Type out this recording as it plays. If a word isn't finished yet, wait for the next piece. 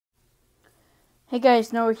Hey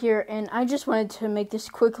guys, Noah here, and I just wanted to make this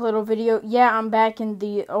quick little video. Yeah, I'm back in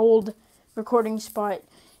the old recording spot.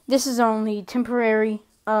 This is only temporary.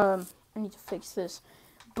 I need to fix this.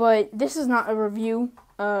 But this is not a review.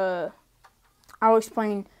 I'll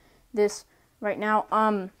explain this right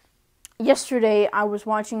now. Yesterday I was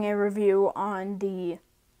watching a review on the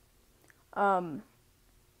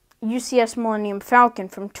UCS Millennium Falcon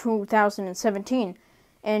from 2017.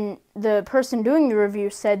 And the person doing the review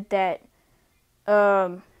said that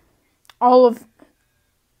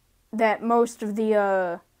most of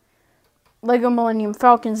the Lego Millennium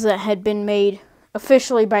Falcons that had been made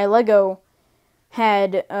officially by Lego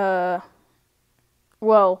had, could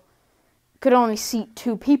only seat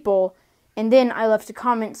 2 people. And then I left a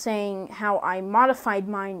comment saying how I modified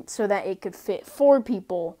mine so that it could fit 4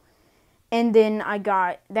 people. And then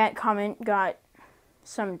that comment got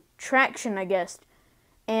some traction, I guess.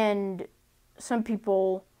 And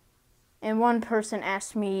one person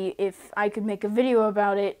asked me if I could make a video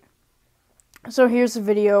about it. So here's the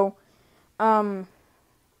video. One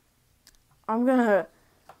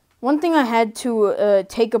thing I had to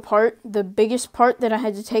take apart, the biggest part that I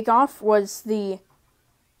had to take off was the,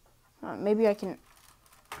 maybe I can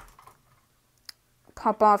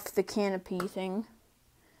pop off the canopy thing.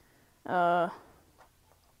 Pop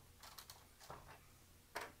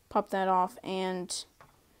that off and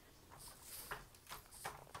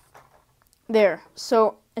there.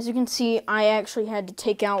 So, as you can see, I actually had to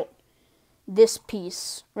take out this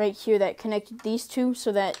piece right here that connected these two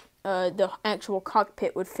so that the actual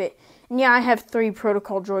cockpit would fit. And yeah, I have 3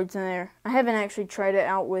 protocol droids in there. I haven't actually tried it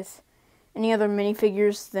out with any other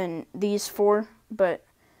minifigures than these 4, but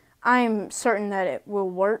I'm certain that it will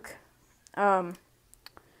work.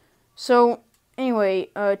 So, anyway,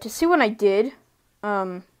 to see what I did,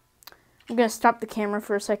 I'm going to stop the camera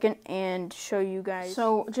for a second and show you guys.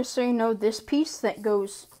 So, just so you know, this piece that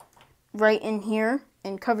goes right in here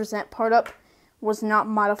and covers that part up was not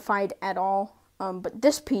modified at all. But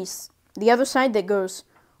this piece, the other side that goes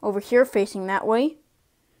over here facing that way,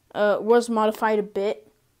 was modified a bit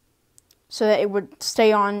so that it would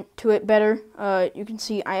stay on to it better. You can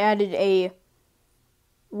see I added a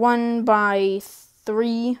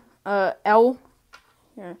 1x3 L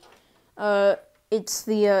here. It's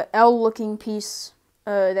the L-looking piece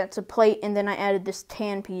that's a plate, and then I added this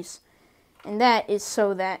tan piece. And that is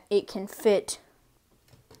so that it can fit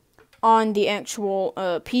on the actual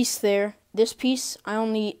piece there. This piece, I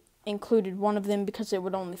only included one of them because it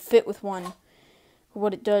would only fit with one.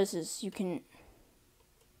 What it does is you can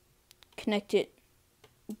connect it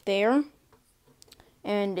there,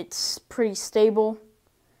 and it's pretty stable.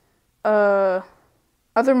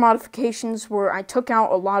 Other modifications were I took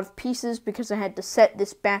out a lot of pieces because I had to set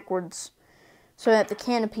this backwards so that the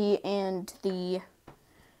canopy and the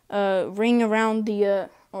ring around the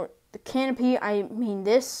canopy, I mean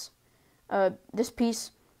this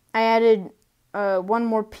piece, I added one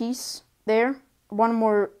more piece there, one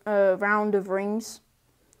more round of rings,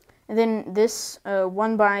 and then this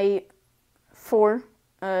 1x4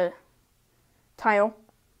 tile,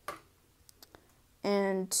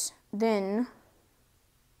 and then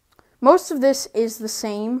most of this is the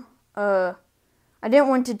same. I didn't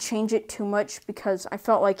want to change it too much because I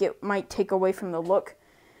felt like it might take away from the look.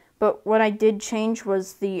 But what I did change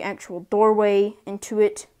was the actual doorway into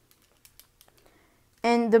it.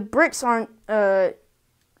 And the bricks aren't added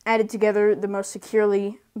together the most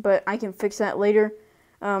securely, but I can fix that later.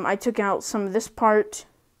 I took out some of this part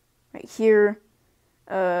right here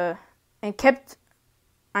and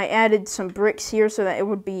I added some bricks here so that it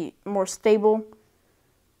would be more stable.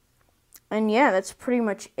 And yeah, that's pretty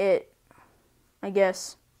much it, I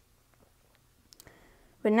guess.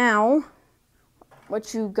 But now,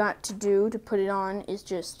 what you got to do to put it on is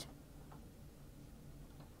just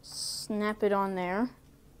snap it on there.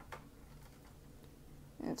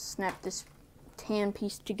 And snap this tan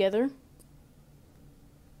piece together.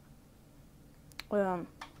 Alright.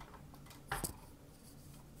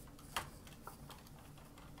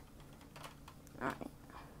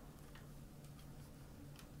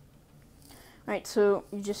 Alright, so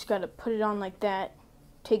you just gotta put it on like that.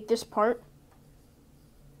 Take this part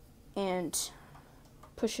and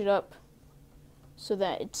push it up so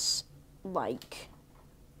that it's like,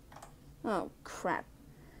 oh crap.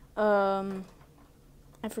 I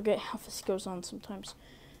forget how this goes on sometimes.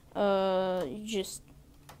 You just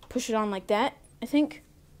push it on like that, I think.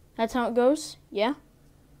 That's how it goes, yeah?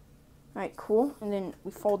 Alright, cool. And then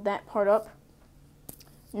we fold that part up.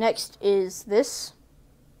 Next is this.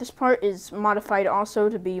 This part is modified also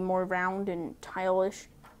to be more round and tile-ish.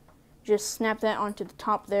 Just snap that onto the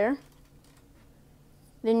top there.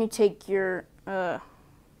 Then you take your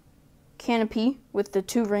canopy with the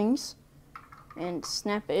 2 rings and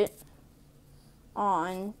snap it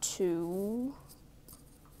on to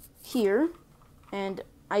here. And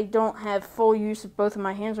I don't have full use of both of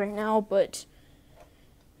my hands right now, but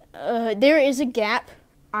there is a gap.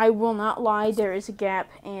 I will not lie, there is a gap,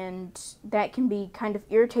 and that can be kind of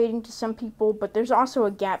irritating to some people, but there's also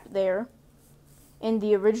a gap there. In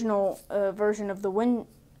the original version of the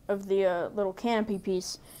little canopy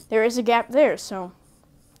piece, there is a gap there, so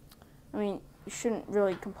I mean, you shouldn't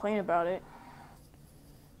really complain about it.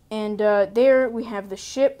 And there we have the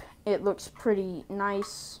ship. It looks pretty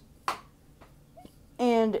nice.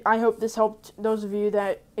 And I hope this helped those of you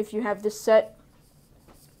that, if you have this set,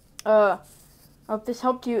 I hope this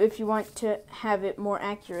helped you if you want to have it more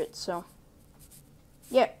accurate. So,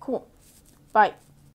 yeah, cool. Bye.